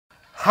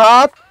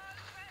হাত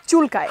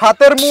চুলকায়।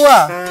 হাতের মুয়া।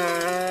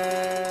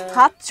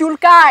 হাত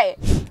চুলকায়।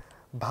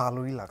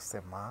 ভালোই লাগছে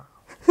মা,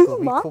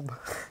 তুমি খুব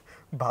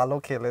ভালো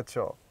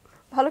খেলেছো।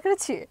 ভালো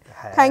খেলেছি,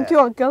 thank you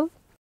uncle.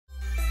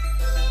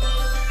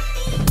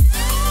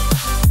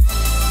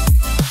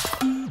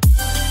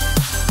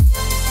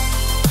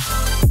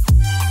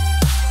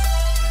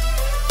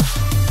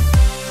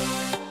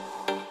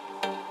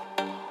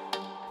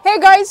 Hey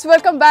guys,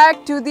 welcome back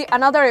to the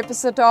another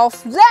episode of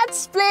Let's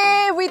Play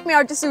with me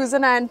artist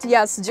Sujana, and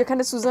yes,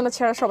 যেখানে সুজানা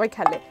ছাড়া সবাই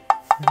খেলে।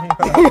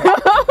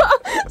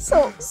 So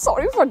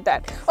sorry for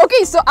that.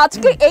 Okay, so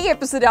আজকে এই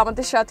এপিসোডে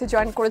আমাদের সাথে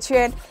জয়েন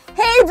করেছেন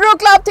Hey Bro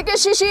Club থেকে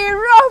শিশির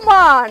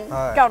রহমান।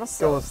 কেমন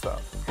আছো?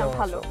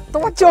 ভালো।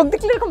 তোমার চোখ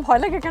দেখলে এরকম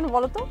ভয় লাগে কেন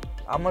বলো তো?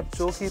 আমার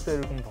চোখই তো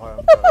এরকম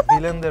ভয়ঙ্কর,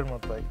 ভিলেনদের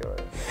মতো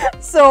একেবারে।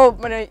 So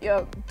মানে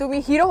তুমি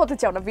হিরো হতে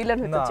চাও না ভিলেন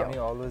হতে চাও? না, আমি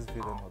অলওয়েজ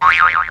ভিলেন হতে।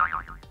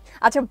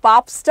 আচ্ছা,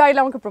 বাপ স্টাইল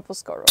আমাকে প্রপোজ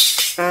করো।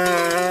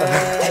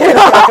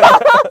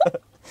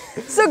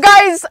 সো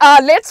গাইস,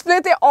 লেটস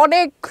প্লেতে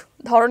অনেক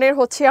ধরনের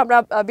হচ্ছে আমরা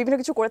বিভিন্ন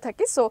কিছু করে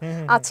থাকি। সো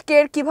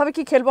আজকের কিভাবে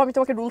কি খেলবো আমি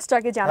তোমাকে রুলসটা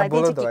আগে জানাই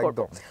দিই যে কি করব।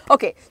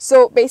 ওকে, সো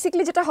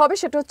বেসিক্যালি যেটা হবে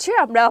সেটা হচ্ছে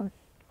আমরা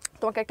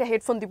তোমাকে একটা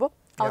হেডফোন দিব,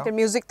 আমাদের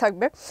মিউজিক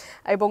থাকবে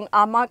এবং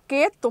আমাকে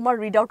তোমার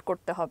রিড আউট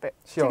করতে হবে,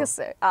 ঠিক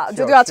আছে?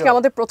 যদিও আজকে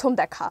আমাদের প্রথম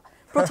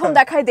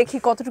দেখায় দেখি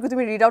কতটুকু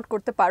তুমি রিড আউট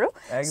করতে পারো।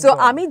 সো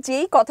আমি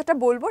যেই কথাটা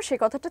বলবো সেই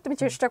কথাটা তুমি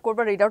চেষ্টা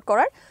করবে রিড আউট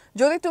করার।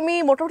 যদি তুমি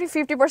মোটামুটি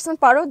 50%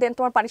 পারো দেন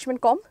তোমার পানিশমেন্ট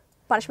কম,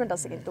 পানিশমেন্ট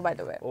আছে কিন্তু by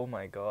the way. O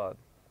my god.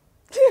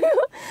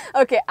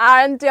 Okay,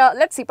 and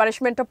let's see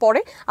পানিশমেন্টটা পরে।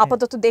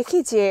 আপাতত দেখি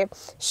যে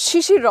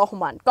শিশির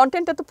রহমান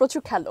কন্টেন্টটা তো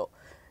প্রচুর খেলো,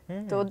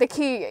 তো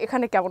দেখি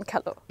এখানে কেমন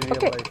খেলো।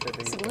 ওকে,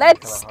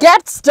 let's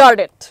get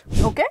started.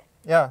 Okay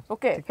yeah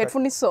okay,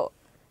 headphone নিছো?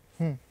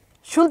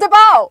 শুনতে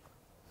পাও?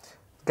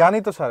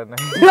 গানই তো ছাড়ে না।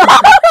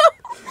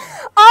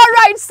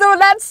 Alright, so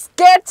let's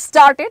get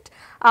started.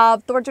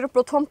 তোমার জন্য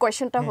প্রথম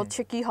কোয়েশ্চেনটা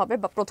হচ্ছে কি হবে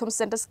বা প্রথম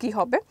সেন্টেন্স কি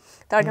হবে,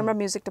 তার আগে আমরা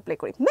মিউজিকটা প্লে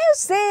করি।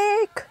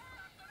 মিউজিক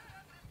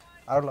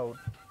আর লাউড।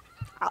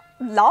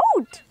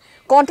 লাউড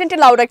কন্টেন্টে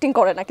লাউড অ্যাক্টিং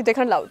করে না, কিন্তু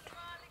এখানে লাউড,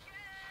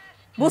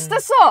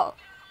 বুঝতেছো?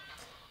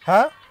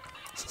 হ্যাঁ।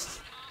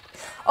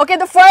 ওকে,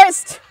 the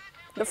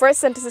first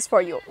sentence is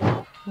for you.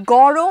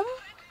 গরম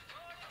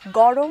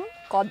গরম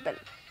কদবেল।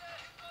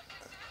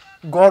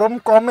 গরম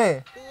কমে।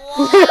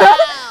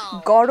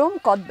 গরম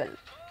কদবেল।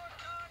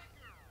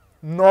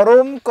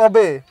 নরম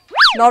কবে।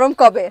 নরম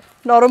কবে,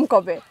 নরম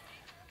কবে,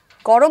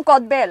 গরম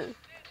কদবেল।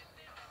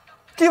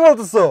 কি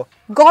বলতেছো?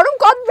 গরম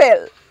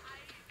কদবেল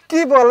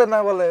কি বলে না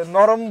বলে,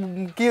 নরম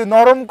কি,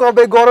 নরম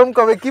কবে গরম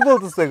কবে, কি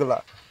বলতেছো এগুলা?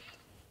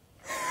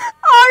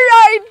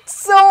 অলরাইট,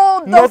 সো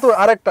নতো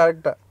আরেকটা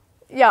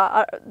ইয়া,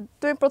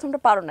 তুমি প্রথমটা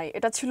পারো নাই,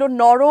 এটা ছিল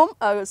নরম,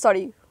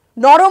 সরি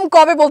নরম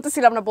কবে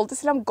বলতেছিলাম না,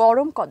 বলতেছিলাম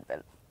গরম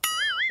কদবেল।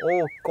 ও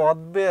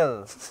কদবেল।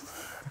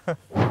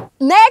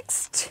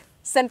 Next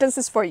sentence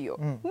is for you.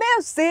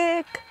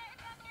 Music.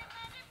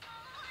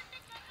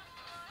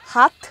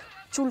 হাত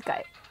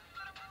চুলকায়।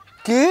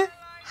 কি?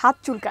 হাত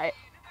চুলকায়।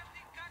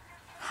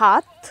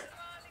 হাত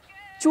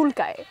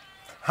চুলকায়।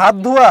 হাত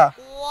ধোয়া।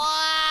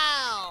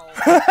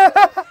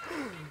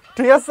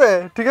 ঠিক আছে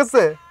ঠিক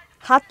আছে।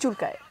 হাত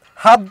চুলকায়।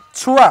 হাত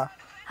ছোঁয়া।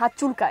 হাত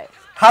চুলকায়।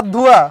 হাত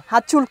ধোয়া।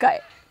 হাত চুলকায়।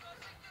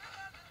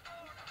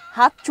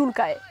 হাত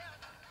চুলকায়।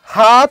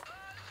 হাত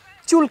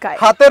চুলকায়।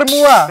 হাতের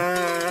মুয়া।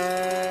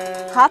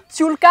 হাত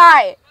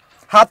চুলকায়।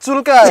 হাত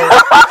চুলকায়।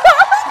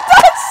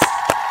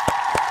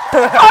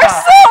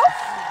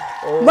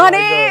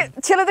 মানে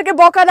ছেলেদেরকে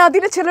বকা না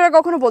দিলে ছেলেরা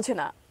কখনো বোঝে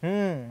না।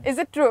 Is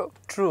it true?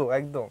 True,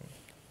 একদম।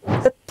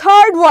 The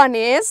third one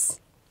is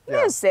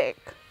music.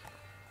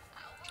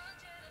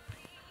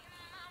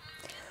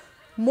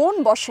 মন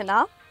বসে না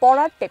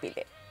পড়ার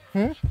টেবিলে।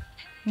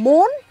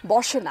 মন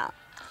বসে না।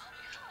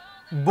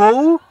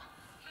 বউ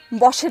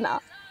বসে না।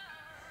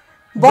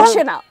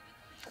 বসে না।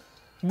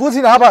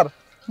 বুঝি না আবার।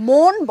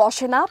 মন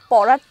বসে না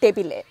পড়ার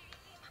টেবিলে।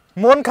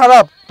 মন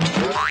খারাপ।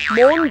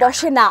 মন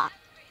বসে না।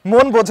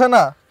 মন বোঝে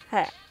না।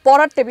 হ্যাঁ,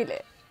 পড়ার টেবিলে।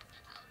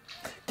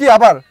 কি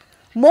আবার?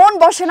 মন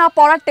বসে না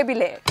পড়ার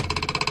টেবিলে।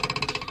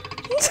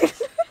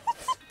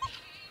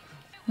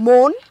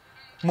 মন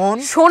মন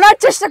শোনার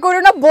চেষ্টা করো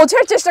না,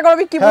 বোঝার চেষ্টা করো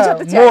আমি কি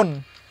বোঝাতে চাই। মন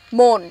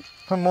মন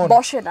মন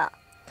বসে না।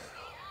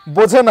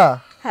 বোঝে না।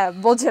 হ্যাঁ,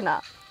 বোঝে না।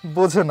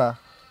 বোঝে না।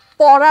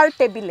 পড়ার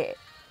টেবিলে।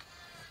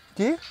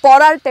 কি?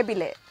 পড়ার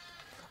টেবিলে।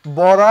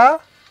 বড়া।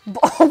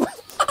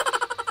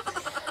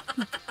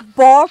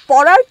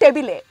 পড়ার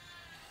টেবিলে।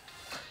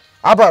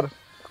 আবার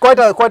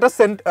কয়টা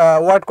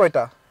ওয়ার্ড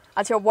কয়টা?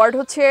 আচ্ছা, ওয়ার্ড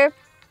হচ্ছে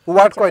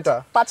ওয়ার্ড কয়টা?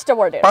 5টা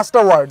ওয়ার্ডের। 5টা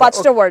ওয়ার্ড।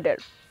 5টা ওয়ার্ডের।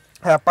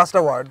 হ্যাঁ, 5টা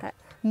ওয়ার্ড।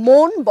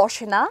 মন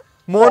বসে না।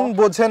 মন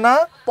বোঝে না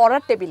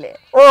পড়ার টেবিলে।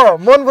 ও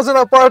মন বোঝে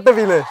না পড়ার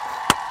টেবিলে।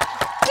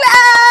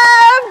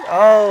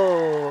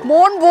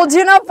 মন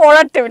বোঝে না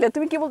পড়ার টেবিলে।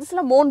 তুমি কি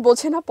বলতেছিলা? মন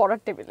বোঝে না পড়ার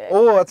টেবিলে। ও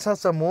আচ্ছা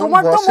আচ্ছা, মন বসে না।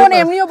 তোমার তো মন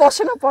এমনিও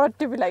বসে না পড়ার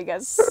টেবিলে, আই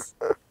গেস।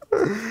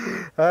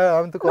 হ্যাঁ,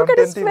 আমি তো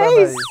কন্টেন্টই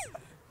বানাই।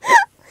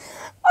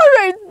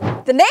 Alright,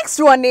 the next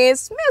one is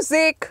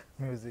music.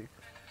 Music.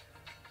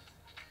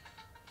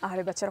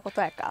 আরে বাচ্চারা কত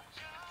একা।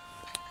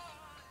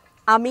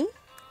 আমি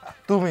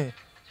তুমি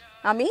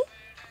আমি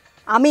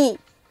আমি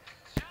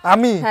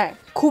আমি হ্যাঁ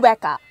খুব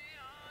একা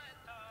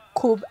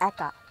খুব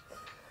একা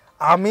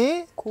আমি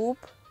খুব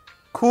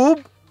খুব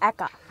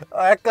একা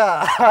একা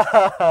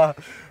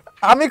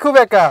আমি খুব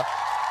একা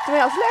তুমি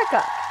আসলে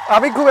একা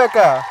আমি খুব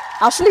একা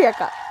আসলে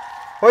একা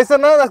হইছে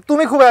না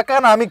তুমি খুব একা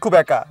না আমি খুব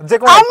একা যে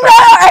কোন আমরা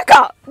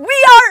একা we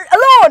are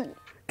alone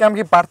আমি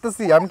কি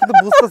পারতেছি আমি কিন্তু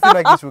বুঝতেছি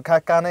না কিছু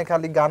কানে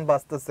খালি গান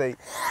বাজতেছে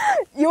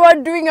you are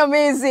doing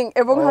amazing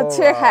এবং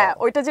হচ্ছে হ্যাঁ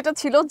ওইটা যেটা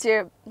ছিল যে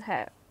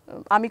হ্যাঁ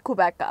আমি খুব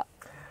একা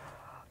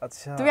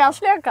আচ্ছা তুমি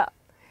আসলে একা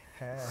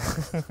হ্যাঁ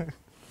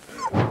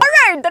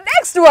alright the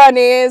next one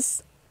is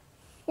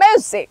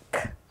music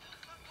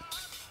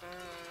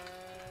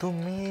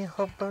তুমি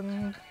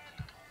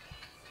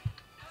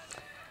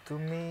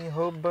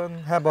হবন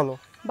হ্যাঁ বলো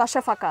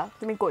বাসা ফাঁকা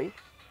তুমি কই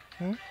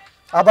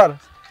আবার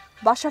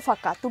বাসা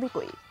ফাঁকা তুমি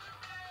কই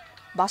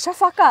বাসা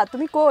ফাঁকা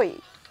তুমি কই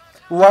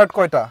ওয়ার্ড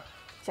কয়টা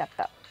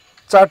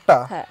চারটা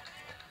হ্যাঁ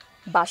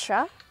বাসা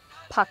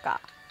ফাঁকা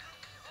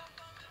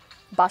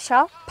বাসা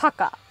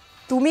ফাঁকা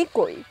তুমি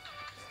কই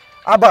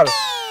আবার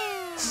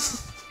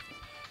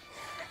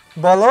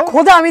বলো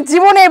খোদা আমি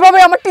জীবনে এভাবে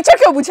আমার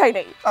টিচারকেও বুঝাই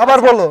নাই আবার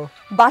বলো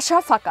বাসা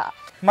ফাঁকা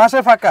মাসে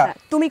ফাঁকা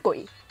তুমি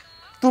কই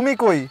তুমি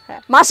কই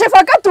মাসে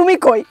ফাঁকা তুমি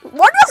কই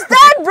what was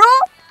that bro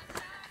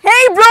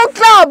hey bro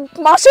club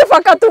মাসে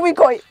ফাঁকা তুমি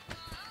কই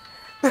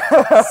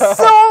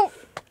so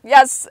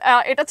yes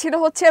এটা ছিল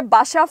হচ্ছে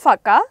বাসা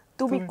ফাঁকা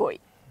তুমি কই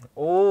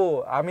ও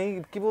আমি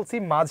কি বলছি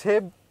মাঝে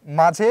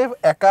মাঝে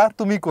একা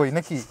তুমি কই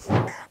নাকি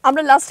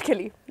আমরা লাস্ট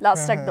খেলি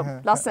লাস্ট একদম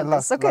last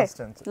sentence okay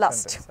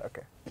last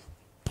okay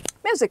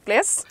music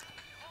please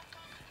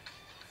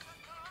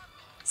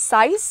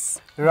size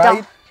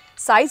right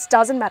size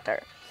doesn't matter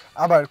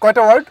আবার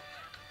কয়টা ওয়ার্ড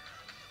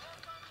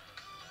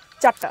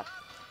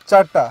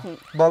চারটা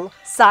বল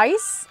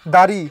সাইজ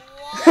দাড়ি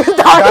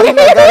দাড়ি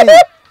না গাড়ি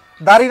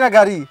দাড়ি না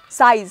গাড়ি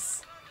সাইজ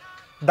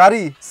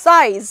দাড়ি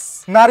সাইজ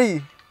নারী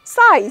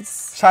সাইজ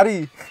শাড়ি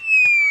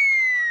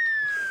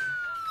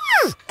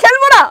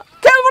খেলবো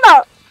না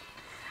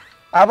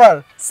আবার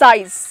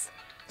সাইজ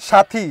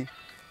সাথী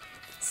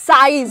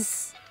সাইজ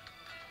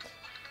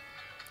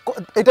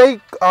এটাই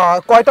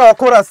কয়টা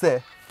অক্ষর আছে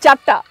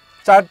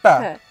চারটা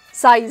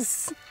সাইজ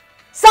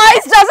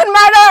সাইজ ডাজন্ট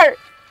ম্যাটার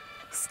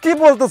কি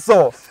বলতেছো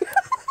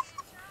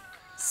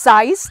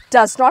সাইজ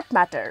ডাজ নট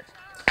ম্যাটার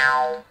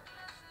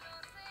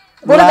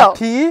বলে দাও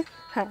লাঠি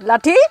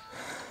লাঠি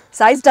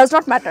সাইজ ডাজ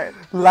নট ম্যাটার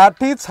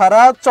লাঠি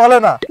ছাড়া চলে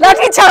না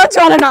লাঠি ছাড়া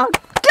চলে না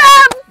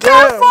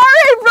ক্ল্যাপ ফর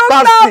ইট ব্রো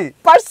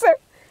পারছে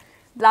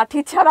লাঠি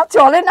ছাড়া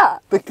চলে না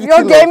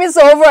ইওর গেম ইজ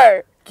ওভার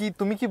কি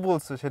তুমি কি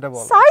বলছো সেটা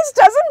বলো সাইজ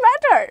ডাজন্ট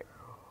ম্যাটার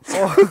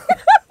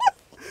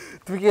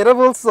তুমি কি এটা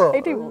বলছো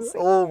এটাই বলছি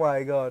ও মাই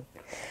গড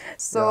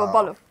সো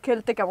বলো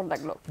খেলতে কেমন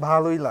লাগলো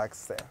ভালোই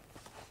লাগছে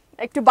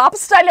একটু বাপ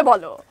স্টাইলে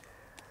বলো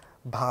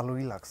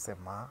ভালোই লাগছে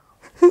মা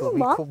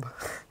তুমি খুব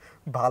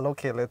ভালো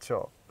খেলেছো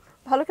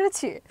ভালো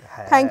খেলেছি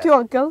থ্যাংক ইউ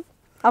আঙ্কেল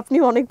আপনি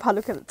অনেক ভালো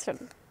খেলেছেন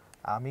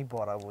আমি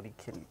বরাবরই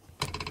খেলি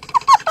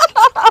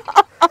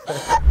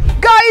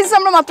গাইস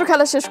আমরা মাত্র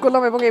খেলা শেষ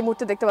করলাম এবং এই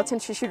মুহূর্তে দেখতে পাচ্ছেন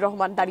শিশির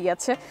রহমান দাঁড়িয়ে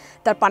আছে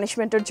তার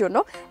পানিশমেন্টের জন্য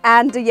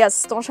এন্ড ইয়েস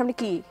তোমার সামনে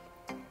কি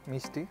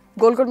মিষ্টি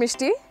গোল গোল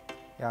মিষ্টি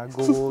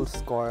গোল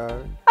স্কয়ার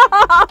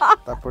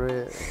তারপরে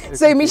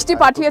সো এই মিষ্টি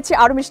পাঠিয়েছে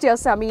আরো মিষ্টি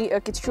আছে আমি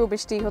কিছু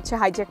মিষ্টি হচ্ছে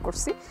হাইজ্যাক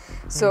করছি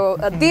সো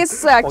দিস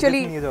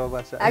অ্যাকচুয়ালি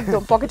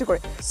একদম পকেটে করে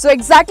সো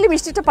এক্স্যাক্টলি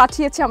মিষ্টিটা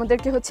পাঠিয়েছে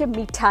আমাদেরকে হচ্ছে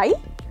মিঠাই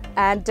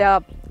এন্ড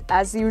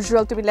as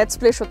usual তুমি লেটস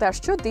প্লে শোতে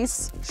আসছো this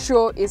show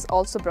is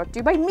also ব্রট two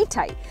by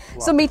Mithai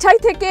so মিঠাই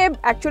থেকে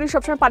অ্যাকচুয়ালি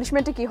সবসময়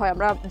পানিশমেন্টে কি হয়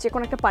আমরা যে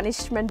কোনো একটা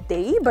পানিশমেন্ট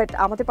দেই বাট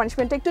আমাদের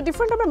পানিশমেন্টটা একটু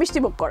ডিফারেন্ট আমরা মিষ্টি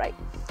মুখ করাই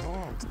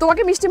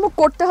তোমাকে মিষ্টি মুখ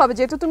করতে হবে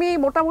যেহেতু তুমি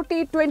মোটামুটি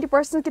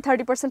 20% কি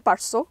 30%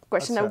 পারছো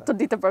কোয়েশ্চেনের উত্তর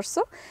দিতে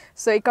পারছো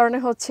সো এই কারণে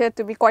হচ্ছে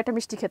তুমি কয়টা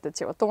মিষ্টি খেতে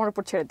চাও তোমার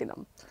উপর ছেড়ে দিলাম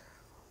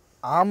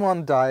আম অন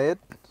ডায়েট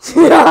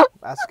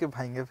আজকে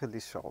ভাঙে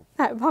ফেলি সব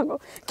হ্যাঁ ভাঙো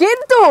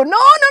কিন্তু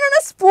নো নো নো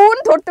স্পুন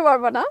ধরতে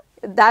পারবে না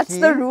দ্যাটস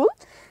দ্য রুল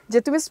যে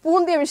তুমি স্পুন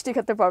দিয়ে মিষ্টি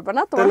খেতে পারবে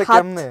না তোমার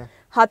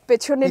হাত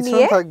পেছনে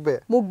নিয়ে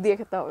মুখ দিয়ে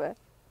খেতে হবে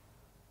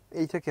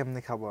এইটা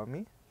কেমনে খাবো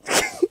আমি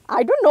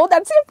I don't know,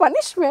 that's your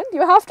punishment.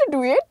 You have to do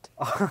it.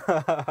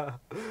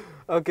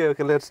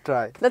 Okay, let's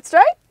try. Let's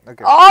try?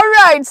 Okay. All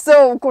right, so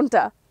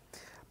কোনটা?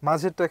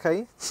 মাঝেরটা খাই।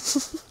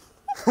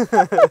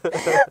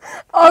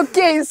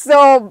 Okay, so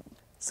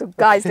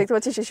guys, দেখতে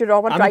পাচ্ছি শিশির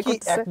রহমান ট্রাই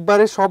করতেছে। আমি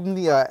একবারে সব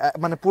নিয়ে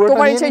মানে পুরোটা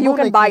নিয়ে তোমার you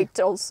can bite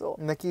also.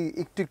 নাকি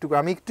একটু করে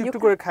আমি একটু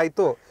করে খাই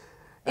তো।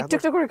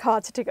 একটু করে খাওয়া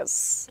আছে ঠিক আছে।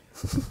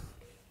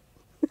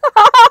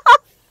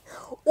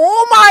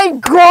 Oh my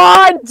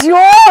god,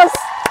 Joss!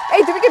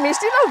 এই তুমি কি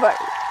মিষ্টি লাভার?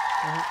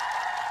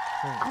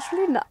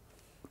 আসলে না।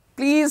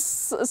 Please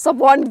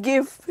someone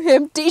give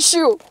him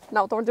tissue.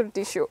 নাও তোমার জন্য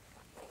টিস্যু।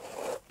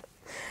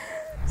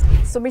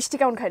 সো মিষ্টি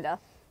কেমন খাইলা?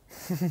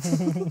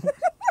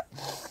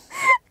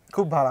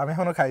 খুব ভালো আমি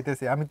এখনো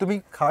খাইতেছি আমি তুমি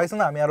খাওয়াইছো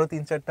না আমি আরো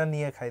 3-4টা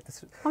নিয়ে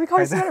খাইতেছি আমি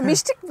খাইছি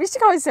মিষ্টি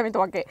খাওয়াইছি আমি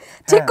তোমাকে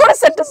ঠিক করে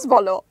সেন্টেন্স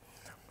বলো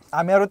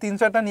আমি আরো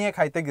 3-4টা নিয়ে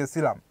খাইতে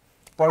গেছিলাম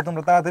পরে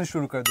তোমরা তাড়াতাড়ি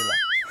শুরু করে দিলা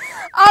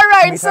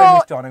অলরাইট সো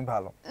মিঠাই অনেক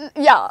ভালো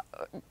ইয়া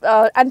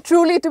এন্ড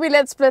ট্রুলি তুমি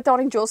লেটস প্লেতে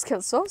অনেক জোস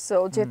খেলছো সো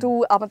যেহেতু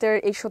আমাদের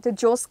এই শোতে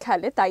জোস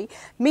খেলে তাই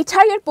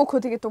মিঠাইয়ের পক্ষ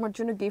থেকে তোমার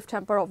জন্য গিফট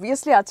হ্যাম্পার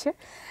অবভিয়াসলি আছে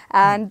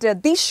and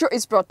this show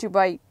is ব্রট two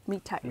by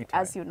Mithai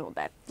as you know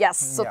that yes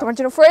so তোমার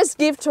জন্য ফার্স্ট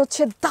গিফট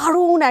হচ্ছে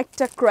দারুণ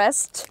একটা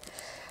crest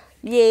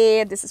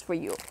this is for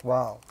you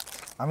wow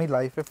আমি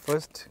লাইফে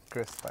ফার্স্ট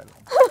ক্রেস্ট পাইলাম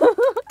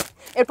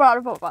এরপর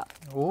আরো বাবা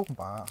ও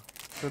মা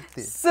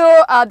সত্যি so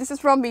this is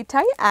from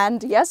Mithai and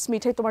yes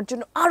মিঠাই তোমার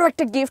জন্য আরো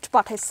একটা গিফট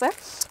পাঠাইছে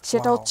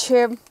সেটা হচ্ছে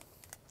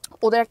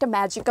ওদের একটা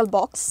ম্যাজিক্যাল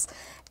বক্স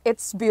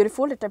ইটস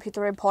বিউটিফুল এটা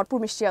ভিতরে ভরপুর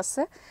মিষ্টি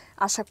আছে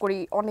আশা করি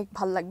অনেক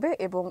ভালো লাগবে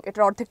এবং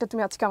এটার অর্ধেকটা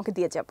তুমি আজকে আমাকে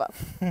দিয়ে যাবা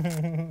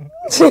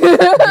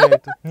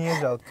নিয়ে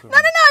যাও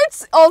No,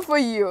 it's all for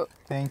you.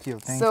 Thank you.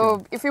 So,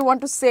 if you want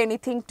to say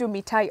anything to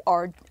Mithai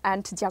or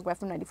and Jago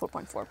FM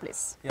 94.4,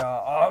 please.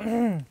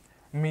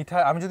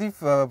 মিঠাই আমি যদি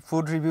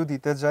ফুড রিভিউ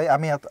দিতে যাই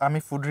আমি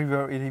ফুড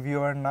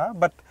রিভিউয়ার না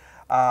বাট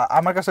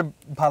আমার কাছে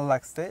ভালো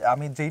লাগছে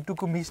আমি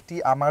যেইটুকু মিষ্টি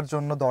আমার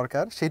জন্য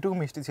দরকার সেইটুকু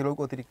মিষ্টি ছিল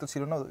অতিরিক্ত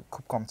ছিল না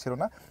খুব কম ছিল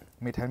না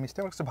মিঠাইয়ের মিষ্টি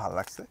আমার কাছে ভালো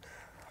লাগছে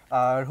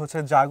আর হচ্ছে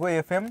জাগো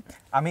এফএম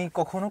আমি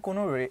কখনো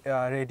কোনো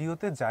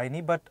রেডিওতে যাইনি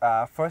বাট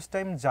ফার্স্ট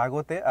টাইম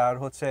জাগোতে আর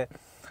হচ্ছে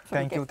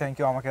থ্যাংক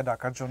ইউ আমাকে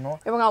ডাকার জন্য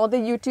এবং আমাদের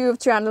ইউটিউব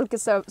চ্যানেলকে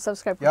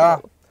সাবস্ক্রাইব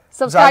করুন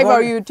subscribe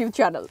our YouTube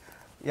channel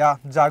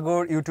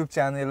জাগোর YouTube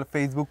channel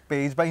Facebook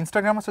page বা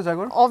ইনস্টাগ্রাম আছে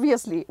জাগোর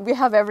obviously we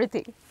have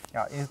everything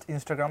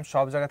Instagram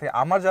সব জায়গা থেকে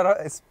আমার যারা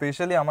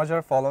স্পেশালি আমার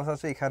যারা ফলোয়ার্স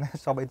আছে এখানে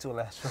সবাই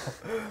চলে আসো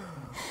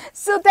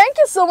so thank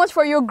you so much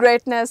for your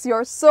greatness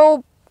you're so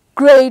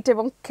great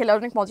এবং খেলে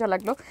অনেক মজা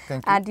লাগলো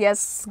and yes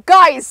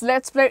guys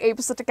let's play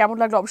এপিসোডটা কেমন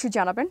লাগলো অবশ্যই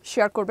জানাবেন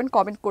শেয়ার করবেন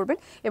কমেন্ট করবেন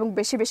এবং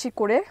বেশি বেশি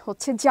করে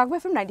হচ্ছে জাগো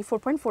এফএম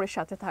 94.4 এর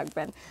সাথে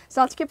থাকবেন সো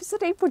আজকে এপিসোড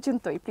এই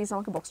পর্যন্তই প্লিজ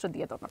আমাকে বক্সটা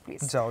দিয়ে দাও না প্লিজ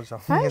যাও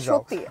নিয়ে যাও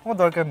আমার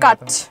দরকার নেই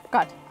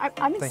কাট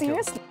I mean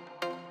seriously